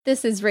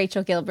This is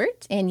Rachel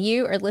Gilbert, and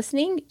you are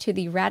listening to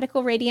the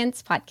Radical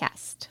Radiance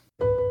podcast.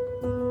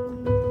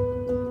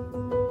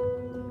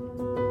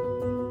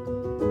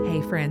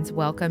 Hey friends,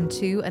 welcome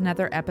to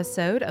another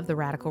episode of the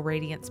Radical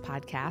Radiance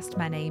podcast.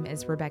 My name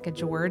is Rebecca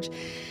George,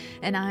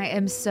 and I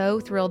am so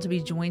thrilled to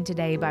be joined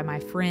today by my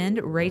friend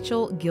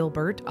Rachel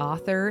Gilbert,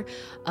 author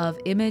of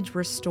Image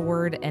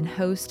Restored and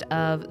host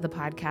of the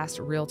podcast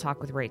Real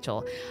Talk with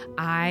Rachel.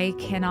 I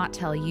cannot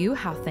tell you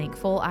how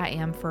thankful I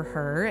am for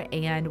her,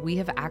 and we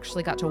have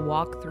actually got to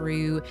walk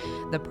through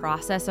the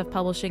process of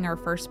publishing our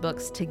first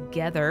books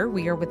together.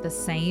 We are with the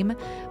same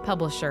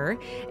publisher,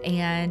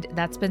 and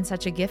that's been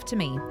such a gift to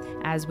me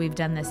as we've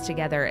done this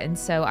together. And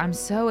so I'm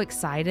so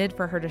excited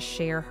for her to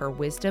share her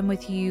wisdom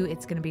with you.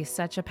 It's going to be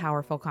such a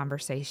powerful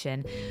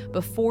conversation.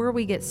 Before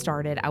we get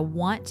started, I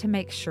want to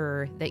make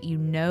sure that you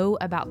know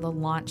about the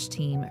launch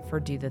team for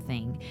Do the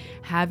Thing.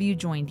 Have you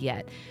joined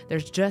yet?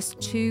 There's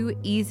just two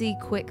easy,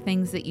 quick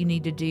things that you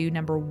need to do.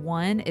 Number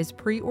one is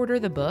pre-order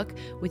the book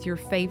with your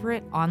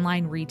favorite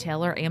online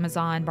retailer,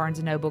 Amazon,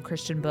 Barnes & Noble,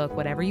 Christian Book,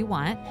 whatever you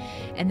want.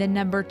 And then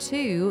number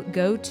two,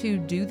 go to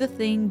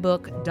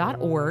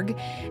dothethingbook.org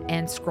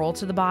and scroll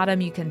to the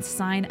bottom. You can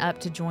sign up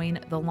to join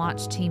the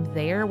launch team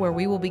there, where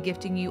we will be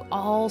gifting you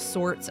all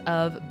sorts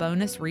of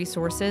bonus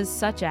resources,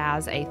 such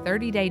as a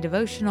 30-day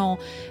devotional,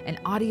 an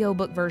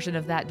audiobook version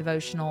of that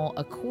devotional,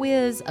 a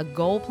quiz, a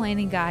goal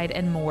planning guide,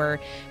 and more.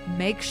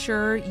 Make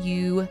sure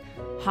you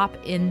hop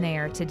in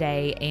there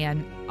today.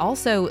 And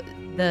also,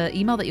 the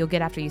email that you'll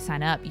get after you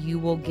sign up, you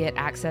will get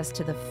access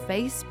to the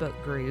Facebook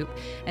group,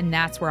 and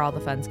that's where all the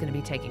fun's going to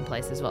be taking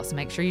place as well. So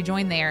make sure you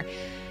join there.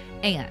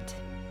 And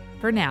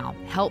for now,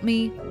 help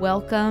me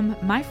welcome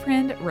my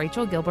friend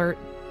Rachel Gilbert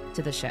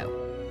to the show.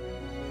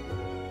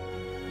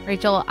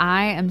 Rachel,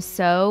 I am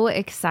so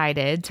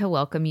excited to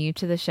welcome you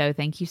to the show.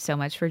 Thank you so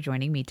much for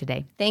joining me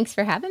today. Thanks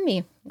for having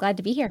me. Glad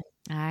to be here.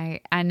 I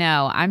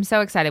know. I'm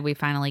so excited we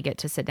finally get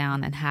to sit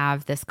down and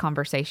have this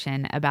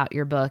conversation about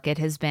your book. It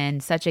has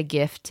been such a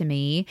gift to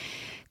me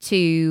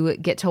to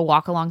get to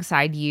walk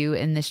alongside you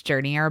in this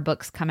journey. Our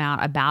books come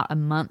out about a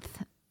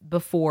month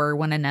before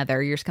one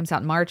another. Yours comes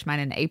out in March, mine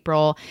in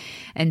April.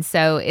 And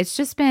so it's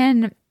just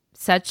been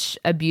such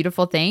a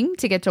beautiful thing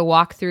to get to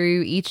walk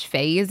through each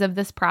phase of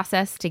this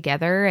process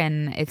together.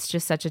 And it's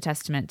just such a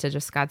testament to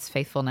just God's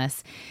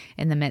faithfulness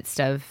in the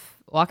midst of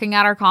walking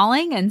out our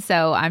calling. And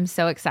so I'm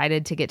so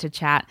excited to get to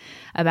chat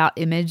about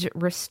Image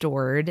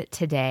Restored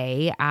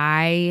today.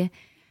 I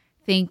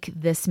think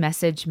this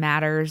message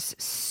matters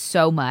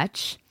so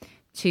much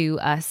to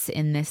us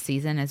in this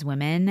season as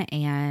women,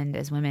 and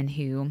as women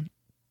who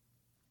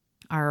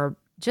are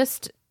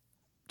just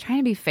trying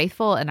to be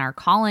faithful in our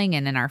calling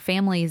and in our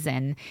families.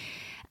 And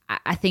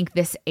I think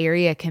this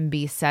area can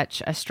be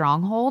such a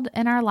stronghold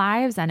in our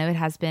lives. I know it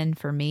has been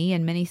for me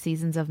in many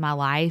seasons of my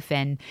life.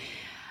 And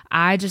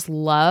I just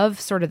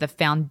love sort of the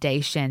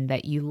foundation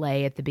that you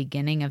lay at the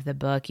beginning of the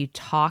book. You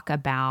talk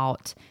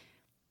about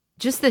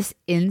just this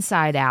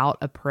inside out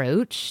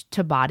approach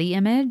to body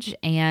image.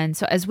 And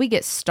so as we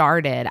get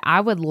started,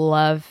 I would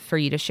love for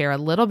you to share a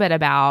little bit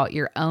about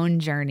your own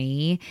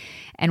journey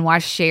and why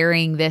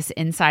sharing this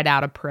inside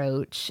out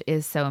approach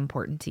is so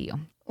important to you.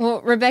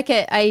 Well,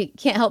 Rebecca, I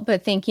can't help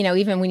but think,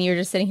 even when you're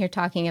just sitting here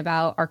talking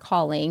about our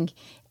calling,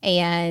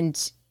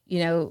 and,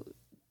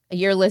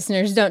 your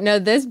listeners don't know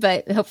this,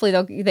 but hopefully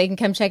they can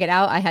come check it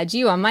out. I had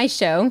you on my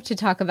show to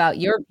talk about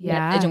your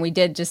message, and we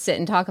did just sit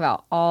and talk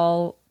about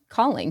all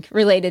calling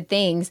related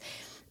things.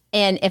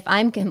 And if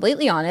I'm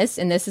completely honest,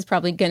 and this is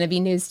probably going to be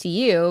news to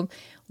you,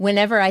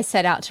 whenever I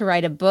set out to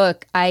write a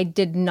book, I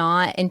did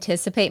not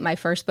anticipate my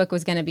first book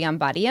was going to be on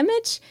body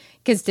image,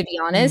 because to be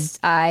honest,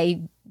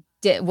 I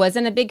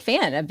wasn't a big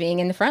fan of being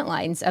in the front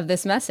lines of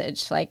this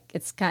message. Like,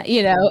 it's kind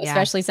of,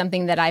 especially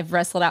something that I've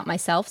wrestled out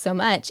myself so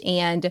much.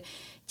 And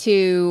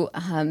to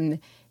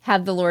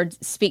have the Lord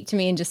speak to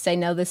me and just say,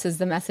 no, this is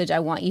the message I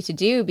want you to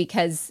do,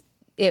 because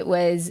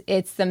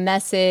it's the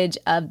message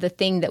of the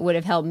thing that would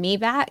have held me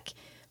back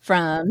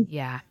from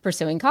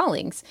pursuing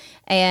callings,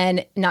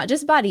 and not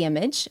just body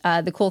image.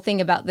 The cool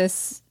thing about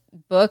this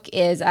book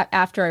is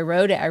after I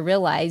wrote it, I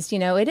realized,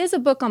 it is a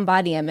book on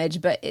body image,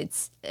 but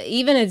it's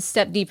even a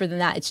step deeper than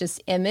that. It's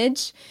just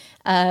image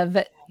of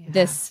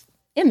this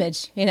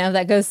image,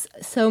 that goes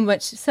so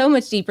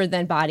much deeper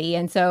than body.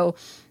 And so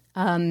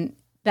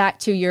back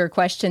to your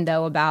question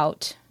though,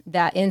 about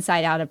that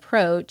inside out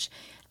approach,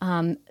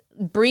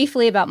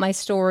 briefly about my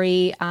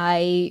story,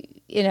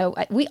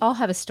 we all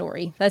have a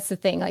story. That's the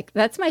thing. Like,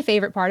 that's my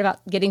favorite part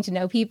about getting to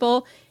know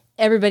people.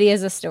 Everybody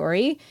has a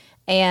story.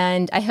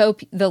 And I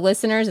hope the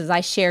listeners, as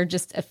I share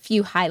just a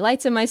few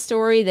highlights of my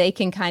story, they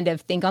can kind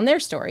of think on their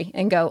story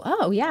and go,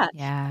 oh, yeah.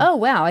 Oh,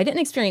 wow, I didn't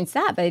experience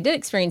that, but I did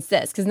experience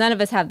this, because none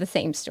of us have the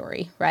same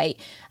story, right?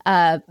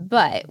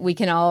 But we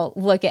can all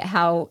look at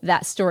how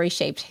that story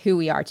shaped who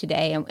we are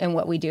today and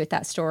what we do with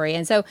that story.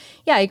 And so,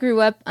 I grew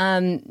up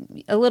a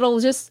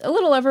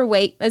little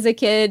overweight as a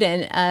kid.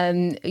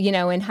 And,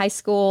 in high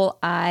school,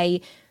 I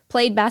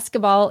played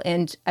basketball,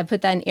 and I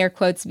put that in air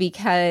quotes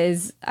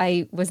because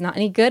I was not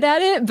any good at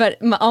it, but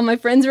all my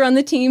friends were on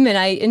the team and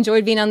I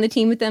enjoyed being on the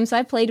team with them. So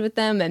I played with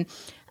them. And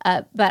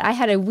but I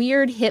had a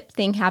weird hip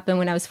thing happen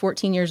when I was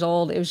 14 years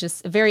old. It was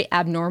just a very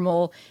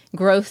abnormal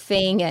growth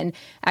thing. And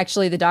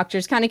actually the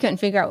doctors kind of couldn't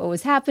figure out what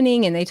was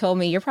happening. And they told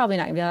me, you're probably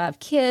not gonna be able to have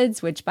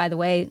kids, which, by the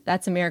way,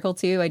 that's a miracle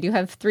too. I do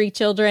have 3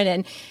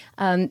 children.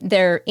 And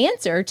their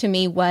answer to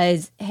me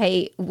was,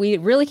 hey, we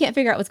really can't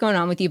figure out what's going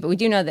on with you, but we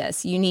do know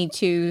this. You need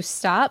to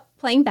stop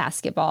playing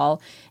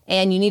basketball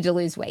and you need to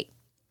lose weight.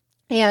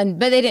 But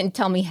they didn't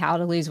tell me how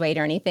to lose weight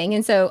or anything.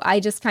 And so I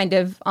just kind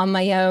of on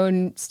my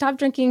own stopped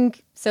drinking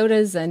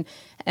sodas and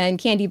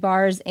candy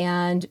bars,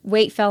 and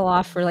weight fell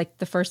off for like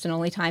the first and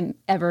only time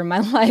ever in my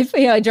life.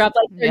 I dropped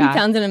like 30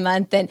 pounds in a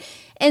month.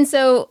 And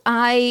so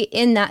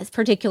in that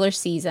particular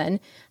season,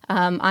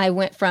 I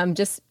went from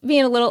just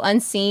being a little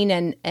unseen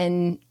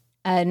and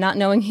not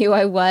knowing who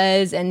I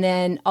was, and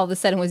then all of a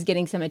sudden was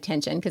getting some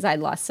attention because I'd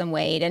lost some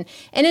weight. And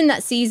in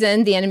that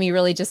season, the enemy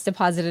really just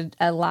deposited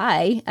a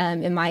lie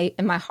in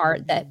my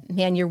heart that,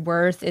 man, your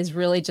worth is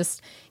really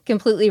just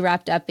completely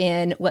wrapped up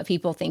in what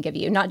people think of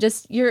you, not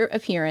just your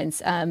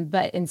appearance,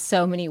 but in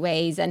so many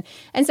ways. And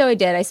so I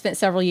did. I spent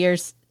several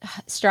years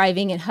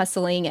striving and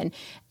hustling,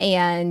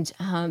 and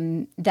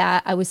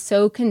that I was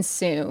so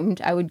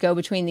consumed. I would go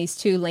between these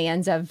 2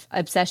 lands of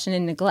obsession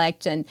and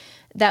neglect, and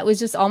that was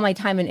just all my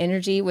time and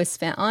energy was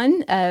spent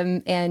on,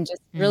 and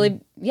just really,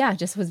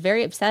 just was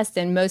very obsessed.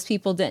 And most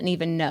people didn't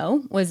even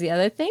know was the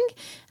other thing.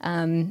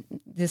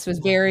 This was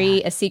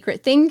very a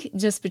secret thing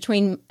just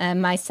between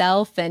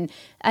myself, and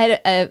I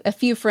had a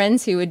few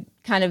friends who would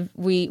kind of,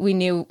 we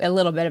knew a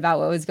little bit about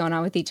what was going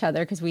on with each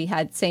other because we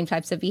had same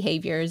types of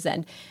behaviors.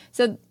 And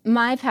so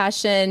my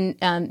passion,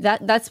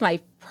 that's my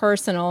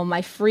personal,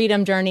 my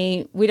freedom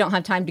journey. We don't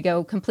have time to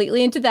go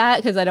completely into that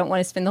because I don't want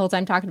to spend the whole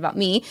time talking about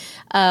me.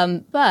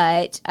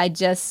 But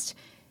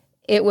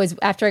it was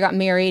after I got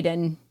married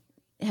and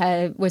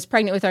was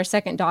pregnant with our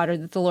second daughter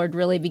that the Lord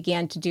really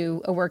began to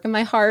do a work in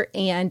my heart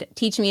and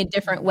teach me a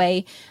different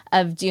way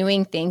of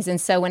doing things. And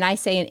so when I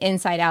say an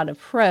inside out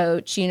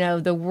approach,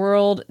 the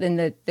world and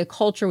the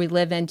culture we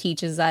live in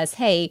teaches us,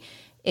 hey,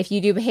 if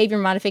you do behavior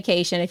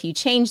modification, if you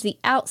change the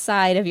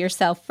outside of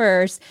yourself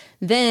first,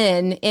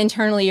 then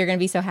internally you're going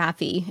to be so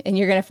happy and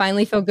you're going to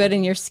finally feel good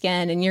in your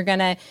skin and you're going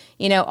to,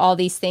 all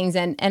these things.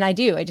 And I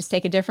just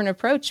take a different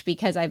approach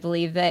because I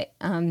believe that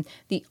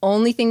the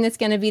only thing that's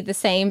going to be the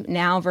same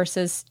now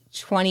versus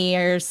 20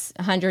 years,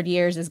 100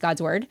 years is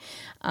God's word.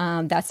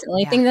 That's the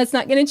only thing that's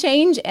not going to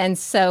change. And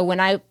so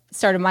when I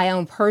started my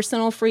own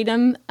personal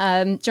freedom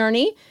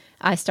journey,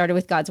 I started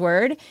with God's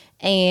word,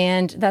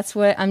 and that's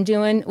what I'm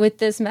doing with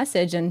this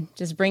message and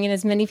just bringing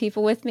as many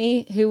people with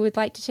me who would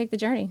like to take the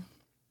journey.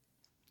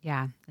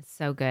 Yeah, it's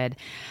so good.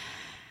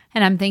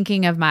 And I'm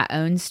thinking of my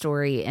own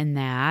story in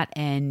that.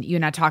 And you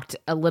and I talked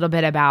a little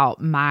bit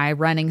about my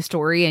running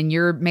story and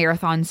your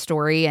marathon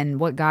story and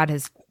what God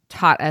has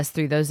taught us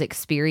through those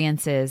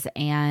experiences,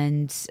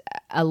 and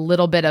a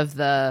little bit of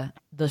the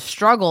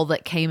struggle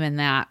that came in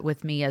that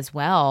with me as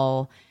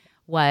well.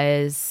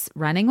 Was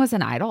running was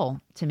an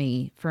idol to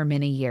me for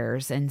many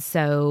years. And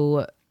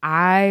so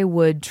I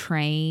would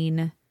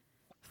train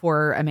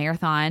for a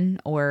marathon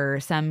or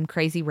some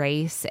crazy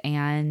race,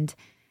 and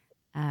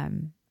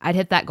I'd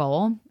hit that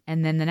goal.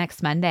 And then the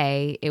next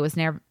Monday, it was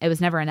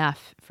never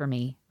enough for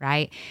me.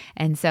 Right.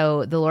 And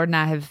so the Lord and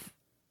I have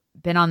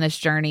been on this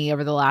journey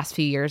over the last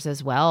few years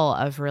as well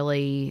of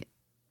really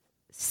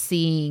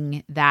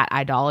seeing that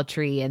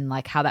idolatry and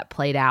like how that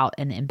played out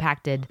and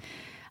impacted,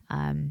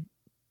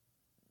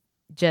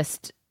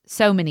 just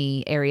so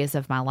many areas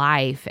of my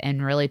life,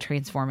 and really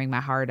transforming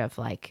my heart of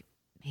like,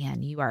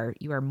 man, you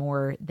are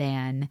more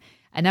than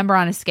a number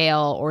on a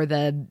scale or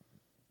the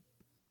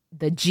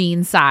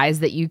jean size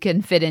that you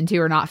can fit into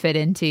or not fit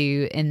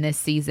into in this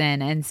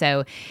season. And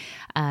so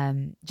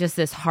just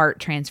this heart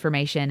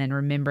transformation and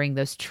remembering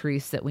those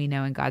truths that we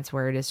know in God's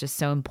word is just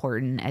so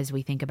important as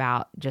we think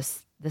about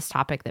just this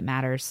topic that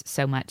matters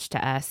so much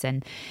to us.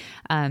 And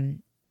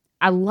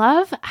I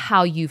love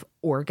how you've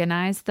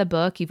organized the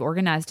book. You've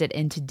organized it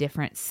into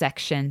different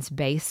sections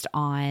based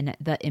on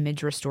the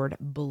Image Restored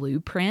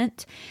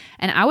blueprint.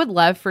 And I would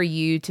love for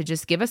you to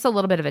just give us a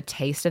little bit of a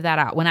taste of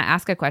that. When I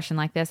ask a question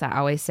like this, I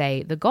always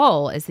say the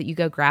goal is that you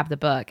go grab the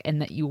book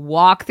and that you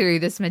walk through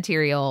this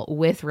material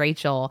with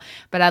Rachel.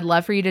 But I'd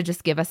love for you to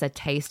just give us a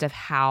taste of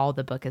how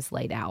the book is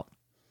laid out.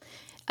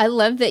 I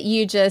love that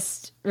you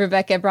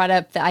Rebecca, brought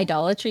up the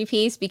idolatry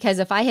piece, because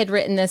if I had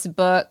written this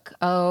book,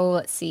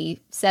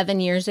 7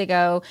 years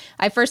ago,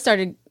 I first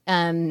started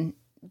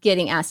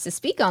getting asked to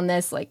speak on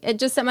this, like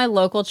just at my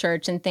local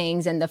church and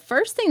things. And the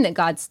first thing that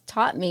God's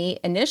taught me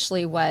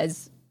initially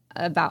was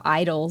about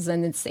idols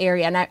in this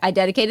area. And I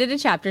dedicated a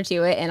chapter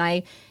to it. And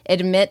I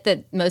admit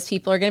that most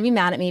people are going to be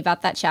mad at me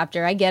about that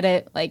chapter. I get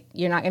it. Like,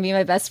 you're not going to be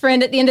my best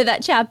friend at the end of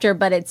that chapter,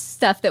 but it's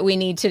stuff that we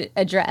need to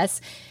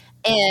address.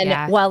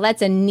 And while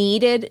that's a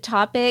needed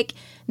topic,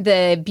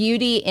 the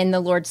beauty in the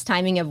Lord's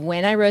timing of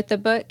when I wrote the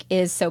book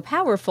is so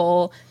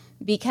powerful,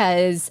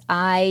 because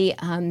I,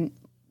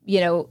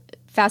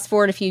 fast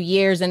forward a few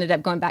years, ended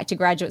up going back to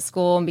graduate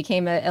school and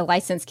became a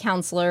licensed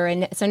counselor.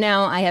 And so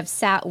now I have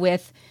sat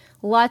with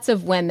lots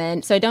of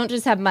women. So I don't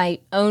just have my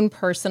own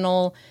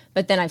personal,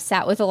 but then I've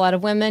sat with a lot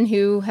of women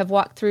who have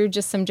walked through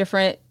just some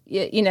different,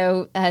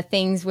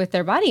 things with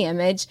their body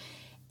image.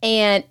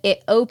 And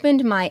it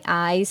opened my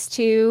eyes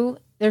to,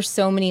 there's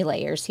so many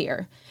layers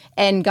here.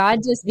 And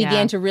God just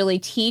began to really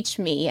teach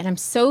me. And I'm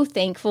so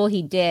thankful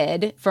he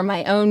did for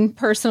my own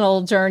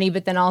personal journey,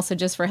 but then also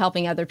just for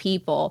helping other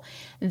people,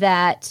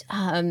 that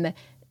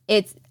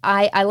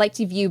I like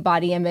to view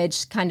body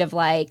image kind of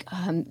like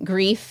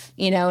grief,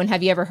 and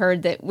have you ever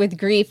heard that with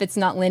grief, it's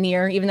not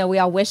linear, even though we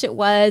all wish it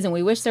was, and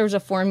we wish there was a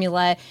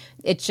formula,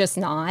 it's just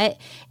not.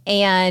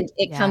 And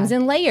it comes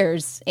in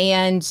layers,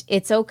 and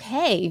it's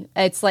okay.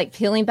 It's like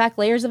peeling back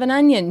layers of an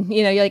onion.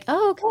 You're like,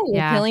 oh, okay,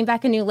 you're peeling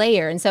back a new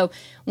layer. And so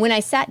when I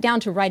sat down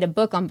to write a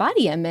book on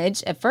body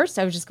image, at first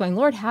I was just going,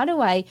 Lord, how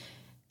do I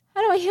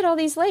hit all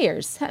these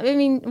layers? I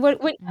mean, what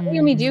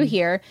do we do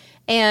here?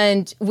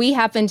 And we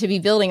happened to be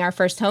building our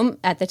first home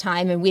at the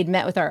time, and we'd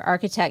met with our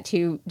architect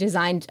who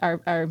designed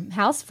our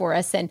house for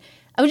us. And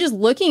I was just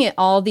looking at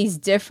all these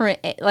different,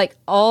 like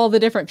all the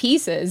different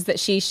pieces that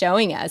she's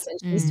showing us. And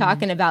she's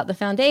talking about the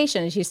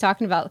foundation, and she's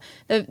talking about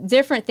the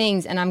different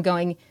things. And I'm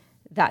going,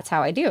 that's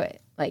how I do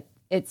it. Like,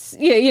 it's,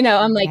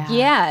 I'm like,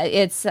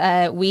 it's,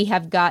 we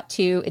have got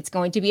to, it's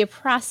going to be a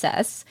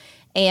process,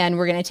 and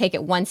we're going to take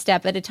it one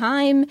step at a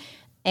time.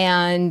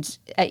 And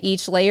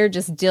each layer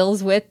just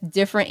deals with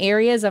different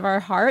areas of our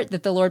heart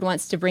that the Lord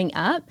wants to bring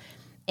up.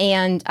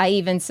 And I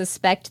even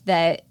suspect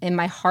that in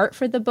my heart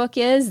for the book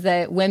is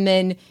that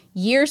women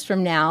years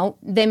from now,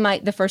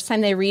 the first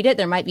time they read it,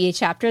 there might be a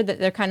chapter that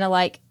they're kind of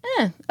like,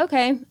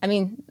 okay. I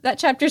mean, that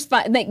chapter's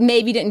fine. Like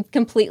maybe didn't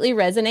completely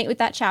resonate with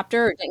that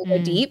chapter or didn't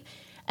go deep.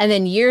 And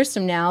then years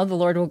from now, the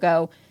Lord will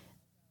go,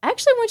 I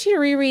actually want you to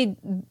reread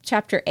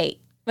chapter 8.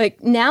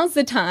 Like now's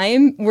the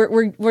time. We're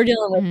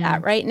dealing with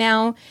that right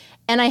now.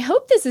 And I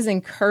hope this is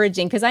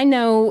encouraging, because I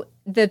know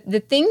the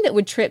thing that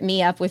would trip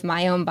me up with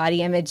my own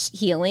body image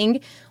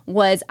healing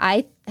was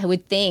I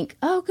would think,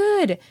 oh,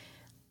 good,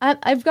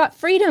 I've got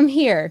freedom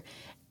here.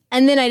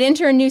 And then I'd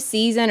enter a new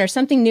season or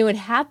something new would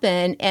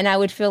happen, and I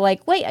would feel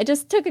like, wait, I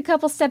just took a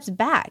couple steps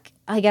back.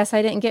 I guess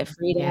I didn't get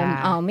freedom.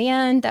 Yeah. Oh,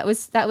 man, that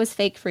was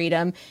fake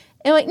freedom.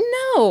 And like,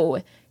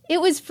 no,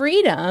 it was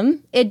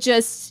freedom. It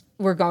just...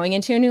 we're going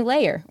into a new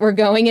layer. We're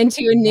going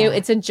into a new,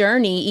 it's a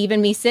journey.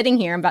 Even me sitting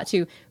here, I'm about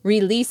to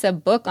release a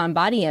book on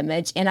body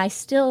image, and I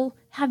still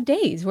have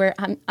days where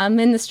I'm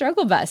in the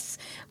struggle bus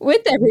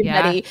with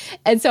everybody. Yeah.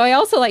 And so I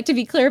also like to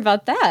be clear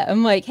about that.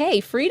 I'm like,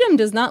 hey, freedom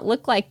does not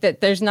look like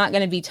that there's not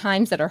going to be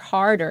times that are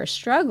hard or a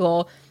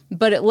struggle,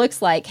 but it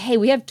looks like, hey,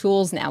 we have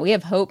tools now. We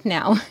have hope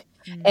now,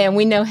 and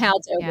we know how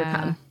to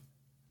overcome.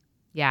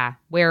 Yeah.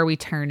 Where are we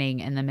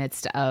turning in the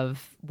midst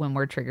of when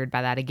we're triggered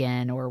by that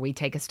again, or we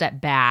take a step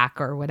back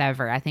or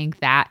whatever? I think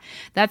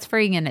that's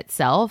freeing in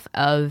itself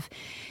of,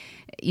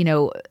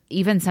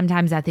 even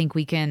sometimes I think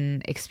we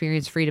can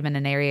experience freedom in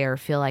an area or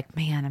feel like,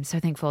 man, I'm so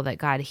thankful that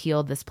God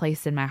healed this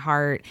place in my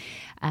heart.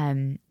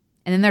 And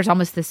then there's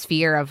almost this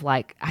fear of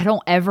like, I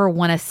don't ever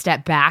want to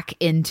step back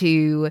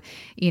into,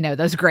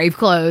 those grave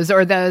clothes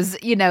or those,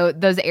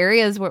 those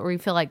areas where we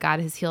feel like God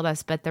has healed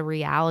us. But the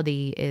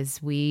reality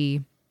is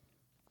we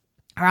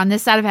are on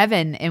this side of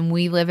heaven, and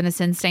we live in a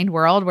sin-stained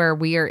world where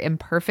we are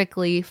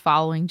imperfectly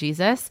following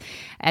Jesus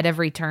at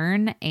every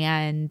turn.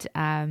 And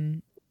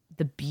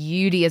the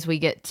beauty is we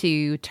get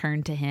to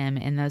turn to him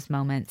in those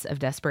moments of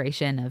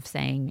desperation of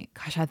saying,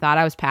 gosh, I thought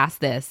I was past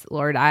this.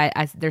 Lord, I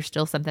there's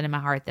still something in my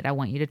heart that I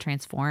want you to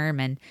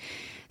transform. And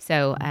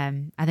so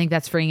I think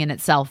that's freeing in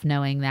itself,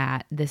 knowing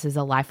that this is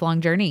a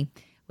lifelong journey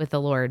with the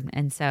Lord.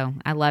 And so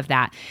I love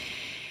that.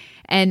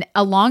 And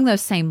along those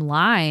same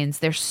lines,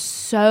 there's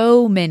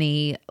so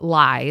many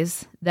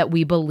lies that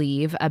we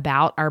believe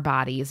about our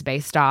bodies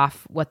based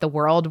off what the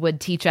world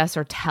would teach us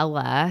or tell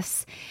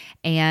us.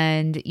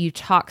 And you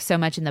talk so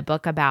much in the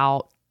book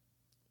about,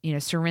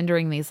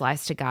 surrendering these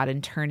lies to God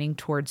and turning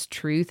towards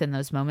truth in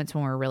those moments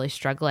when we're really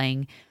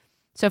struggling.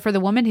 So for the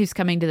woman who's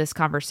coming to this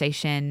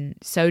conversation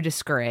so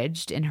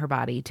discouraged in her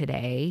body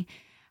today,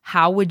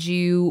 how would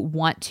you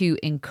want to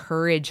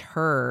encourage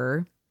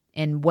her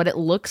and what it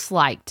looks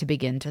like to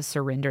begin to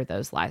surrender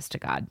those lies to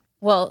God?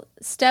 Well,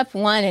 step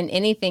one in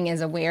anything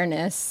is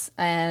awareness.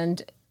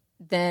 And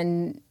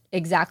then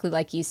exactly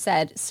like you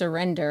said,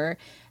 surrender.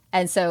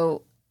 And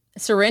so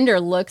surrender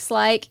looks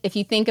like, if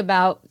you think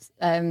about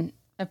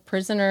a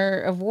prisoner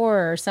of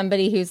war or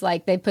somebody who's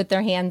like, they put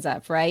their hands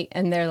up, right?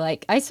 And they're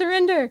like, I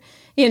surrender,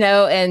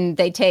 and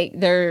they take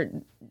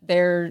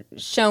they're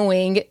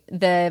showing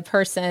the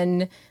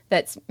person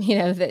that's,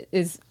 that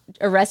is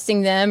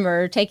arresting them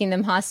or taking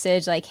them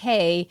hostage, like,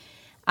 hey,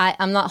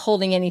 I'm not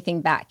holding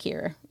anything back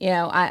here.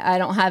 I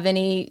don't have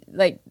any,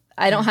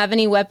 I don't have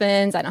any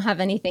weapons. I don't have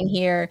anything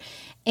here.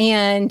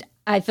 And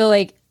I feel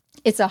like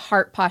it's a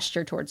heart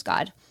posture towards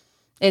God.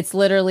 It's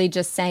literally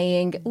just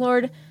saying,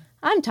 Lord,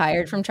 I'm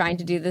tired from trying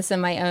to do this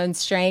in my own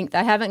strength.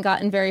 I haven't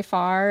gotten very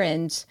far,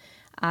 and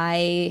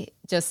I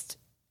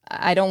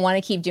I don't want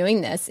to keep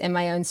doing this in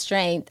my own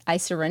strength. I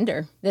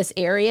surrender this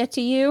area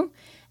to you.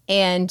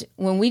 And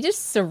when we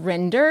just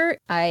surrender,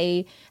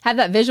 I have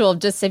that visual of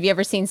just, have you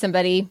ever seen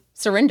somebody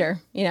surrender?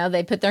 You know,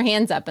 they put their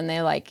hands up and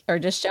they like are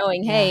just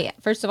showing, hey,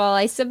 first of all,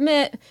 I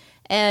submit.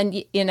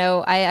 And, you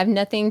know, I have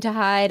nothing to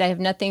hide. I have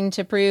nothing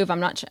to prove.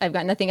 I've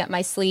got nothing up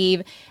my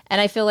sleeve. And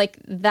I feel like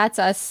that's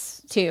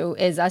us too,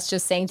 is us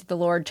just saying to the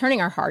Lord,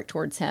 turning our heart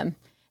towards him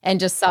and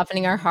just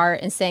softening our heart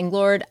and saying,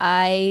 Lord,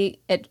 my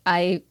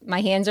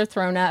hands are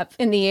thrown up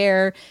in the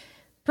air,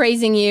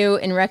 praising you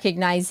and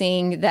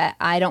recognizing that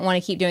I don't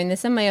want to keep doing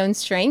this in my own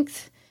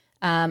strength.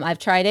 I've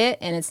tried it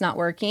and it's not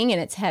working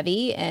and it's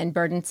heavy and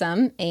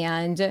burdensome,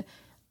 and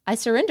I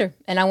surrender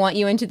and I want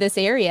you into this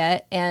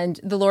area. And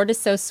the Lord is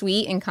so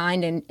sweet and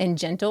kind and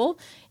gentle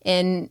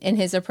in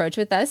his approach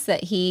with us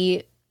that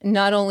he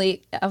not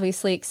only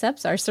obviously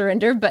accepts our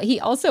surrender, but he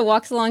also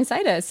walks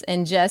alongside us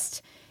and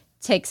just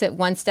takes it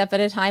one step at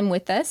a time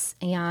with us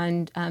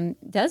and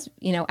does,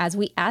 you know, as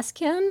we ask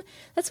him.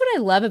 That's what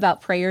I love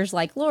about prayers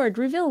like, Lord,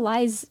 reveal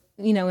lies,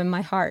 you know, in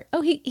my heart.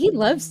 Oh, he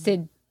loves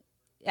to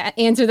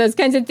answer those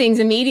kinds of things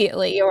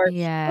immediately, or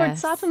Lord,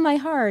 soften my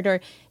heart, or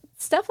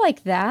stuff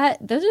like that.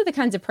 Those are the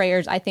kinds of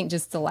prayers I think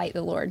just delight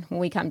the Lord when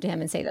we come to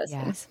him and say those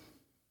things.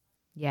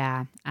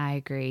 Yeah, I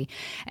agree.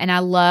 And I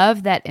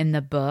love that in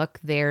the book,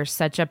 there's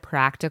such a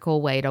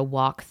practical way to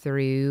walk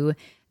through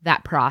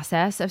that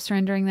process of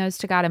surrendering those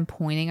to God and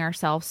pointing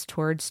ourselves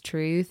towards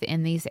truth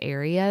in these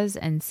areas.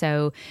 And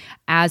so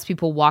as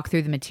people walk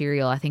through the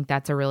material, I think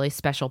that's a really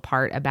special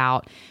part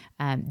about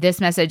this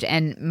message.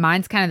 And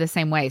mine's kind of the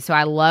same way. So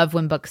I love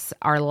when books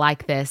are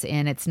like this,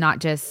 and it's not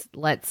just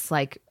let's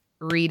like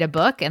read a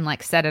book and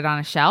like set it on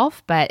a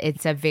shelf, but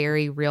it's a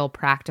very real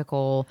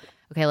practical,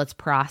 okay, let's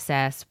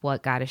process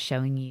what God is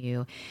showing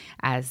you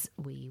as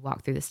we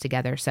walk through this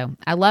together. So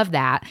I love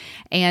that.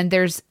 And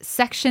there's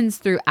sections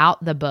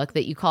throughout the book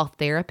that you call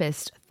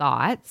therapist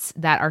thoughts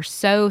that are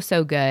so,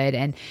 so good.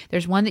 And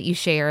there's one that you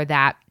share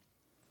that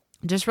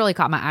just really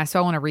caught my eye. So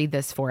I want to read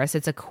this for us.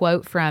 It's a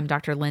quote from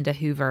Dr. Linda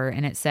Hoover,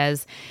 and it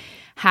says,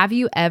 "Have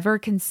you ever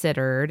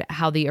considered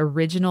how the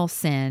original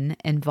sin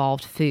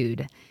involved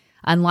food?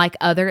 Unlike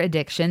other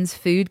addictions,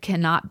 food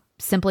cannot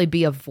simply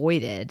be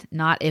avoided,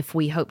 not if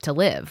we hope to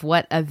live.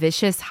 What a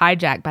vicious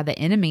hijack by the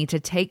enemy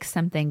to take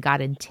something God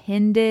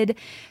intended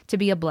to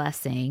be a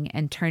blessing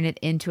and turn it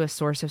into a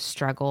source of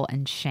struggle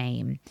and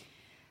shame."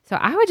 So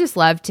I would just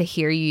love to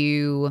hear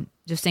you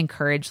just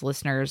encourage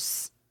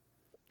listeners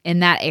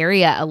in that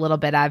area a little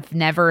bit. I've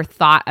never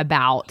thought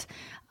about,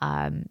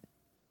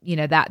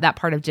 that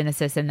part of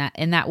Genesis in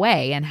that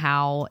way, and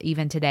how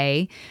even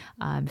today,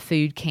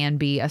 food can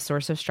be a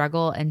source of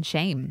struggle and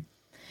shame.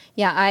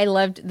 Yeah, I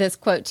loved this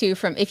quote too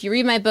from, if you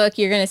read my book,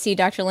 you're going to see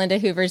Dr. Linda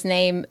Hoover's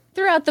name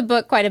throughout the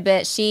book quite a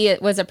bit. She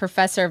was a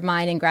professor of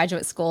mine in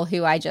graduate school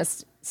who I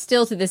just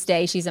still to this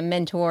day, she's a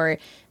mentor,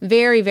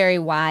 very, very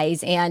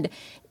wise. And,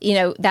 you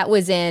know, that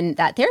was in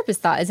that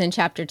therapist thought is in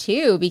chapter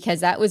 2, because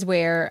that was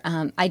where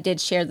I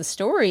did share the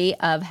story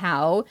of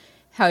how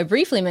I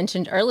briefly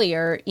mentioned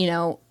earlier, you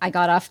know, I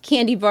got off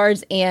candy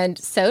bars and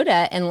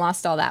soda and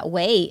lost all that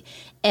weight.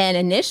 And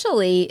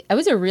initially, it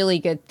was a really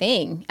good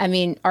thing. I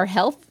mean,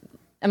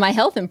 my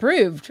health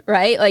improved,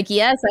 right? Like,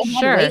 yes, I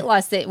had weight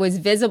loss that was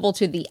visible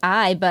to the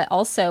eye, but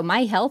also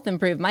my health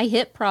improved. My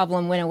hip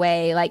problem went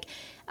away. Like,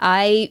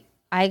 I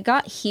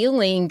got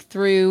healing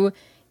through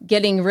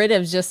getting rid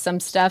of just some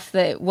stuff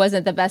that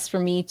wasn't the best for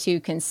me to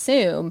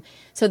consume.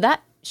 So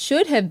that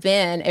should have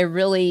been a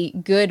really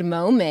good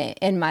moment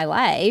in my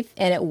life.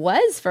 And it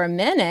was for a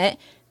minute,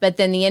 but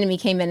then the enemy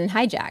came in and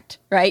hijacked,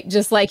 right?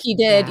 Just like he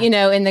did, you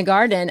know, in the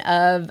garden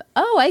of,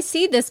 oh, I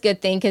see this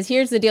good thing. Because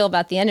here's the deal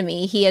about the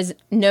enemy. He has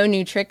no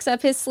new tricks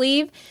up his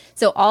sleeve.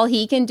 So all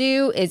he can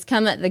do is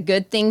come at the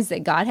good things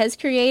that God has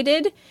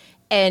created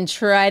and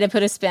try to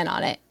put a spin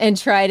on it and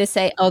try to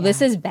say, oh,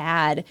 this is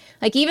bad.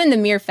 Like even the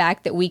mere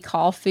fact that we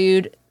call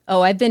food,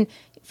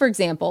 for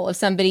example, if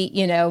somebody,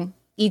 you know,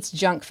 eats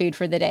junk food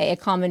for the day, a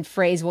common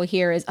phrase we'll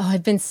hear is, oh,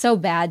 I've been so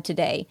bad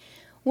today.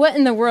 What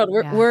in the world?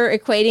 We're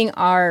equating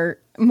our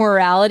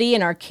morality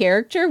and our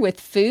character with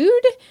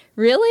food?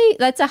 Really?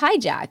 That's a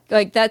hijack.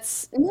 Like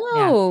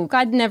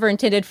God never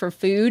intended for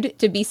food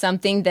to be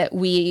something that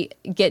we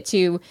get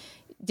to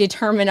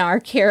determine our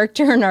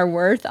character and our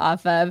worth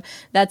off of.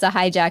 That's a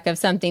hijack of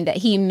something that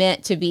he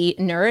meant to be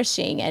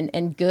nourishing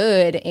and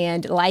good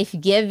and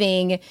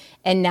life-giving.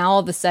 And now all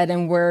of a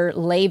sudden we're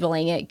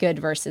labeling it good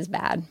versus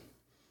bad.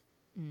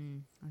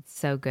 That's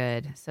so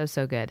good.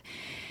 So good.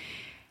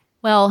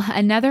 Well,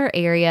 another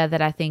area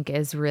that I think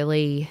is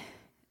really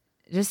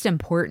just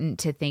important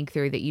to think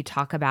through that you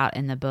talk about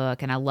in the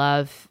book, and I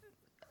love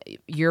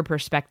your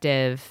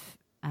perspective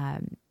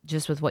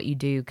just with what you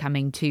do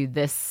coming to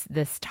this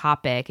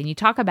topic. And you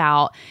talk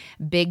about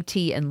big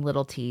T and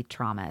little t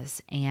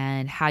traumas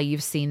and how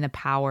you've seen the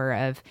power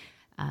of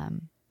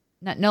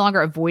no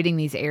longer avoiding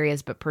these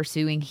areas, but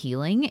pursuing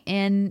healing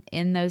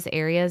in those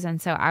areas.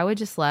 And so I would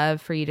just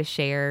love for you to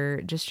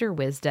share just your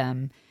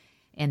wisdom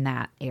in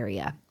that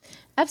area.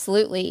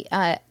 Absolutely.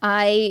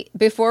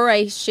 Before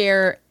I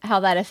share how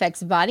that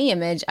affects body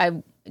image,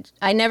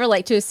 I never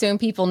like to assume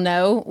people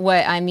know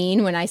what I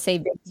mean when I say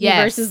big T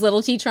versus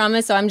little T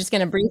trauma. So I'm just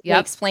going to briefly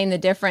explain the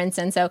difference.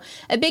 And so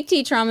a big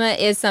T trauma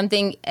is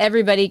something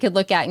everybody could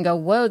look at and go,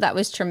 whoa, that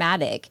was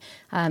traumatic.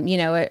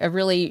 A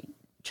really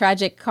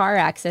tragic car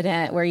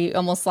accident where you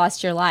almost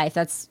lost your life.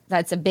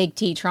 That's a big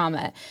T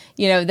trauma.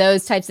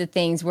 Those types of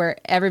things where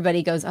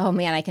everybody goes, oh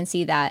man, I can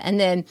see that. And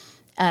then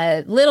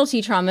little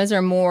T traumas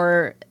are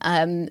more,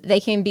 they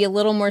can be a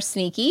little more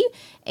sneaky,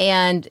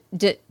 and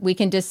we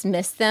can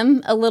dismiss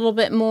them a little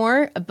bit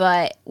more.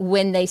 But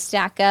when they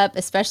stack up,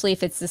 especially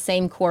if it's the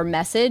same core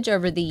message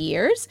over the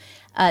years,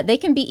 they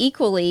can be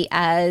equally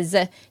as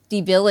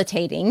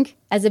debilitating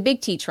as a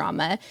big T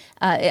trauma.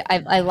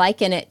 I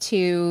liken it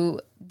to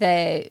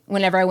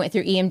whenever I went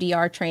through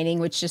EMDR training,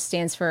 which just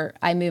stands for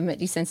eye movement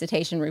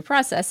desensitization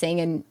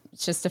reprocessing, and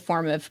it's just a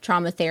form of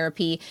trauma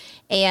therapy.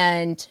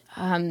 And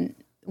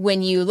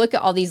when you look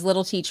at all these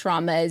little T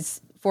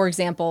traumas, for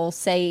example,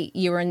 say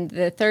you were in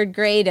the 3rd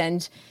grade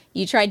and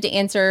you tried to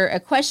answer a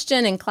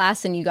question in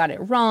class and you got it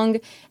wrong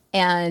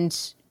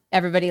and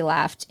everybody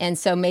laughed. And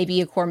so maybe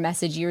a core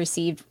message you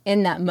received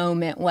in that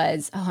moment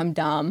was, oh, I'm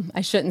dumb.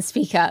 I shouldn't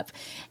speak up.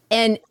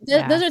 And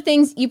those are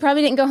things you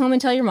probably didn't go home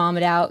and tell your mom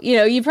about.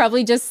 You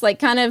probably just it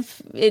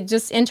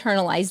just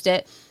internalized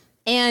it.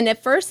 And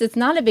at first it's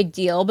not a big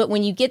deal, but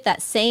when you get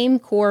that same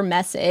core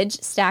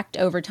message stacked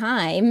over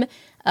time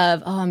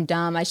of, oh, I'm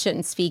dumb, I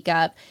shouldn't speak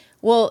up.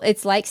 Well,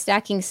 it's like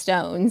stacking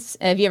stones.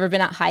 Have you ever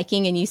been out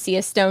hiking and you see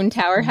a stone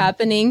tower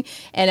happening?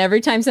 And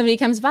every time somebody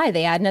comes by,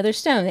 they add another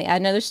stone, they add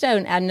another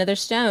stone, add another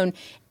stone.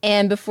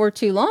 And before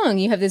too long,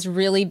 you have this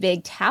really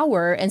big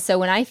tower. And so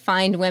when I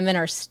find women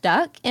are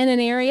stuck in an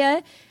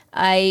area,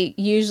 I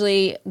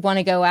usually want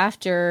to go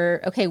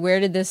after, okay, where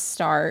did this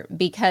start?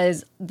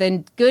 Because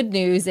the good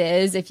news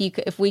is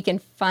if we can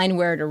find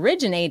where it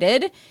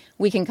originated,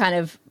 we can kind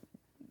of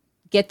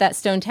get that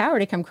stone tower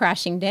to come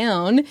crashing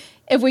down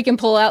if we can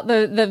pull out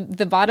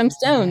the bottom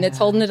stone that's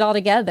holding it all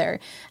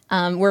together.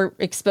 We're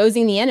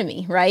exposing the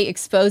enemy, right?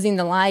 Exposing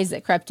the lies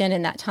that crept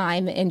in that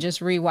time and just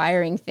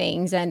rewiring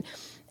things. And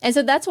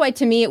so that's why,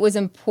 to me, it was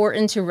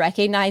important to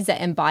recognize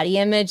that in body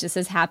image, this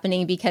is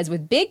happening because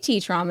with big T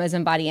traumas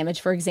in body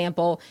image, for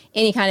example,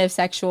 any kind of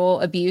sexual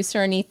abuse or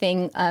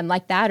anything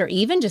like that, or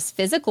even just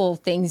physical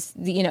things,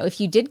 if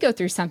you did go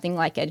through something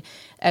like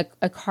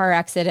a car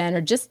accident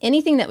or just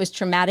anything that was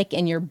traumatic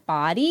in your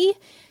body,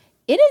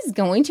 it is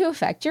going to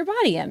affect your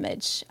body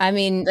image. I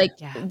mean,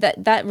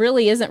 that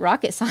really isn't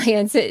rocket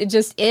science. It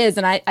just is.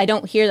 And I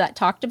don't hear that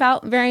talked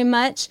about very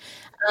much.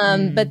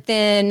 But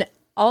then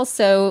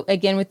also,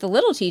 again, with the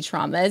little T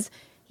traumas,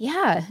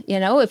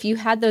 if you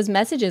had those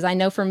messages, I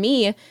know for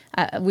me,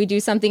 we do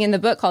something in the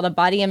book called a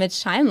body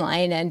image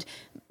timeline. And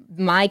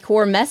my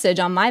core message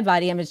on my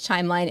body image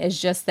timeline is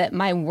just that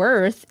my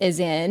worth is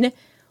in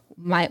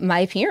my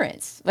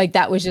appearance. Like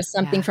that was just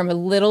something from a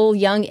little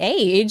young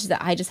age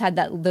that I just had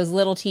those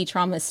little T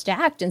traumas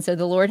stacked. And so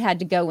the Lord had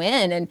to go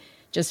in and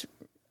just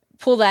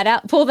pull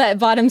that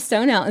bottom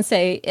stone out and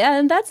say,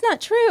 yeah, that's not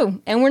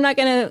true. And we're not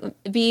going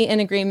to be in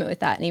agreement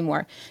with that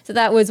anymore. So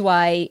that was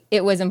why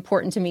it was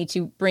important to me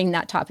to bring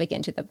that topic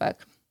into the book.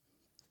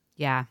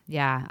 Yeah.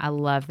 I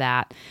love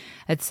that.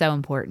 It's so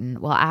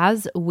important. Well,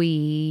 as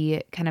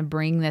we kind of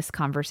bring this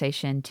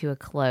conversation to a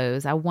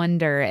close, I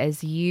wonder,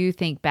 as you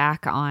think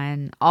back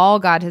on all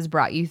God has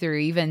brought you through,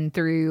 even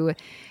through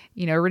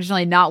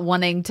originally not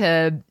wanting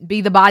to be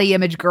the body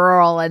image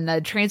girl, and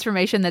the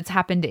transformation that's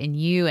happened in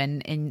you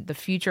and in the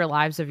future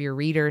lives of your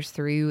readers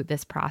through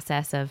this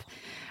process of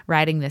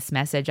writing this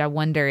message, I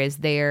wonder, is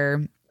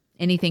there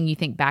anything you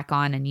think back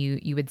on and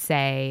you would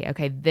say,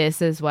 okay,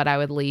 this is what I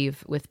would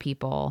leave with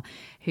people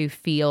who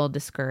feel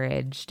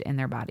discouraged in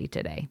their body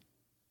today?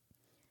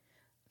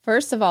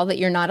 First of all, that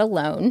you're not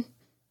alone.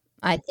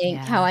 I think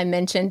how I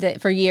mentioned that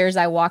for years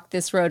I walked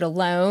this road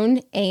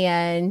alone,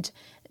 and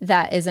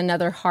that is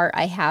another heart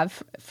I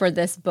have for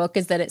this book,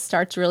 is that it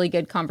starts really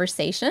good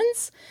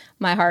conversations.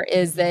 My heart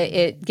is that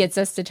it gets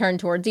us to turn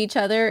towards each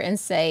other and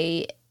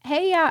say,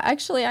 hey,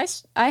 actually,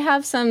 I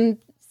have some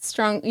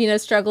strong,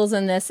 struggles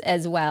in this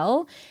as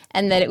well,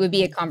 and that it would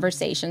be a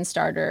conversation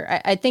starter.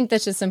 I think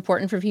that's just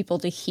important for people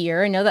to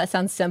hear. I know that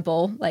sounds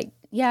simple, like,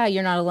 yeah,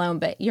 you're not alone,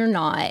 but you're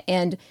not.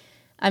 And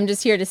I'm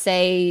just here to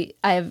say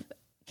I've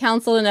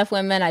counseled enough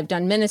women, I've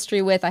done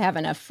ministry with, I have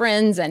enough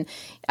friends and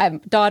I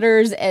have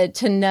daughters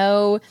to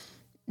know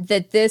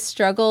that this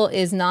struggle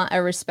is not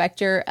a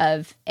respecter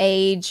of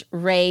age,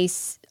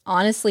 race,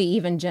 honestly,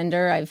 even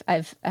gender.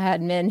 I've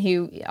had men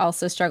who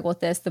also struggle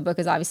with this. The book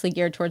is obviously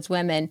geared towards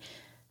women,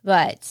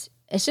 but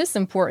it's just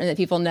important that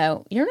people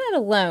know you're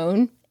not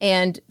alone,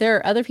 and there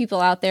are other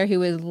people out there who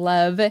would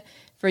love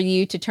for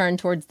you to turn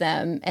towards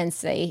them and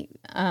say,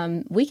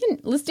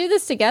 let's do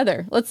this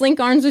together. Let's link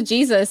arms with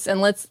Jesus and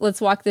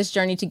let's walk this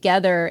journey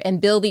together and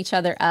build each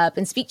other up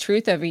and speak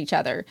truth over each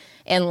other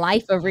and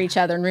life over each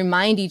other and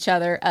remind each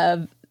other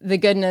of the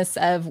goodness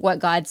of what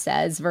God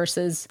says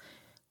versus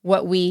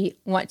what we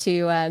want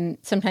to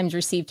sometimes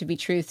receive to be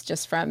truth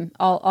just from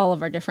all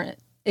of our different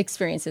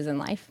experiences in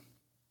life.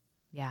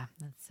 Yeah,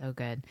 that's so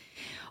good.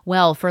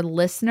 Well, for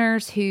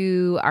listeners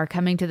who are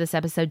coming to this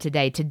episode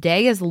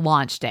today is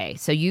launch day.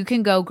 So you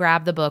can go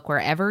grab the book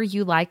wherever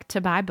you like to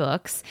buy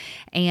books.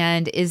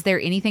 And is there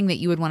anything that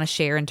you would want to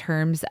share in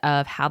terms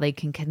of how they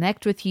can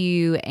connect with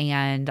you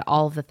and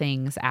all of the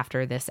things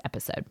after this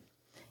episode?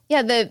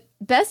 Yeah, the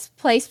best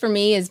place for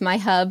me is my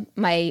hub.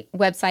 My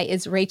website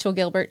is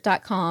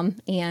rachelgilbert.com.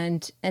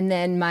 And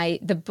then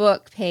the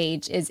book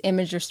page is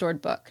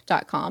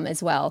imagerestoredbook.com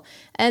as well.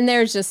 And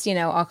there's just,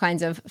 all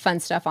kinds of fun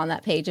stuff on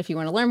that page if you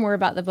want to learn more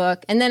about the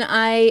book. And then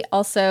I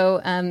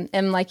also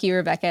am like you,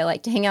 Rebecca. I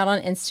like to hang out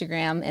on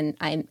Instagram, and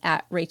I'm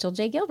at Rachel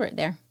J. Gilbert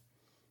there.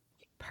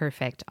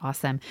 Perfect.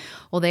 Awesome.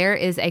 Well, there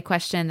is a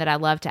question that I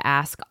love to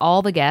ask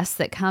all the guests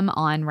that come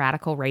on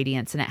Radical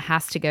Radiance,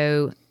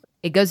 and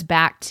it goes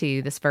back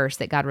to this verse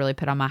that God really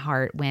put on my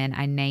heart when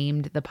I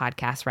named the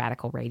podcast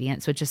Radical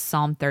Radiance, which is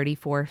Psalm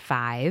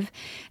 34:5.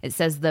 It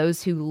says,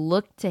 "Those who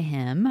look to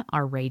him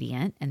are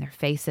radiant, and their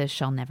faces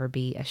shall never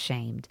be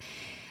ashamed."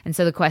 And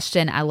so the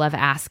question I love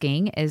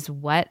asking is,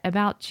 what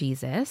about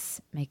Jesus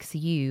makes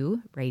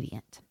you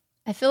radiant?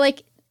 I feel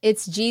like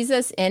it's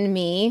Jesus in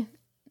me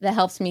that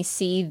helps me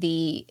see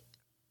the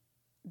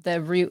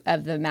root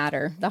of the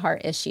matter, the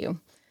heart issue.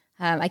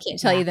 I can't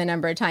tell you the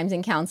number of times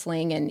in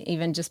counseling and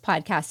even just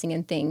podcasting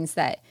and things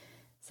that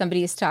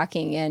somebody is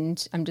talking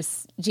and I'm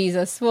just,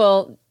 Jesus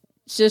will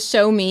just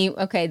show me,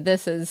 okay,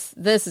 this is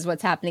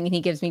what's happening. And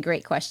he gives me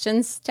great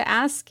questions to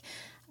ask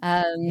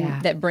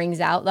that brings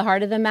out the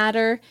heart of the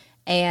matter.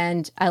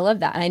 And I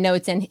love that. And I know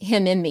it's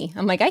him in me.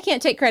 I'm like, I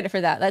can't take credit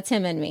for that. That's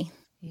him in me.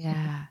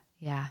 Yeah.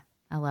 Yeah.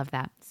 I love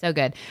that. So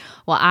good.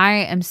 Well, I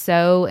am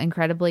so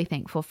incredibly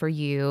thankful for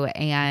you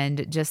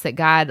and just that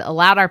God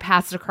allowed our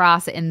paths to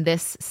cross in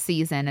this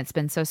season. It's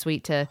been so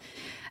sweet to,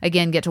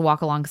 again, get to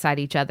walk alongside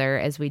each other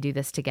as we do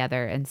this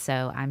together. And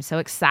so I'm so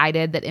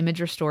excited that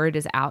Image Restored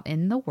is out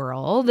in the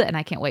world, and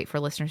I can't wait for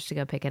listeners to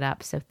go pick it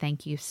up. So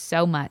thank you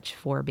so much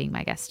for being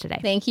my guest today.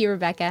 Thank you,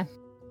 Rebecca.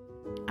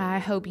 I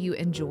hope you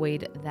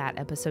enjoyed that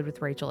episode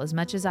with Rachel as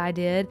much as I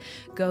did.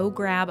 Go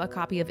grab a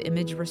copy of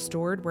Image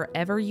Restored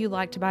wherever you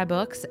like to buy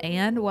books.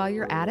 And while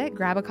you're at it,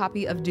 grab a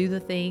copy of Do the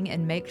Thing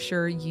and make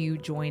sure you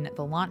join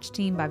the launch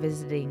team by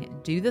visiting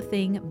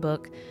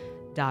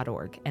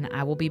dothethingbook.org. And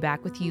I will be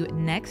back with you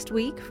next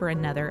week for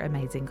another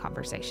amazing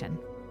conversation.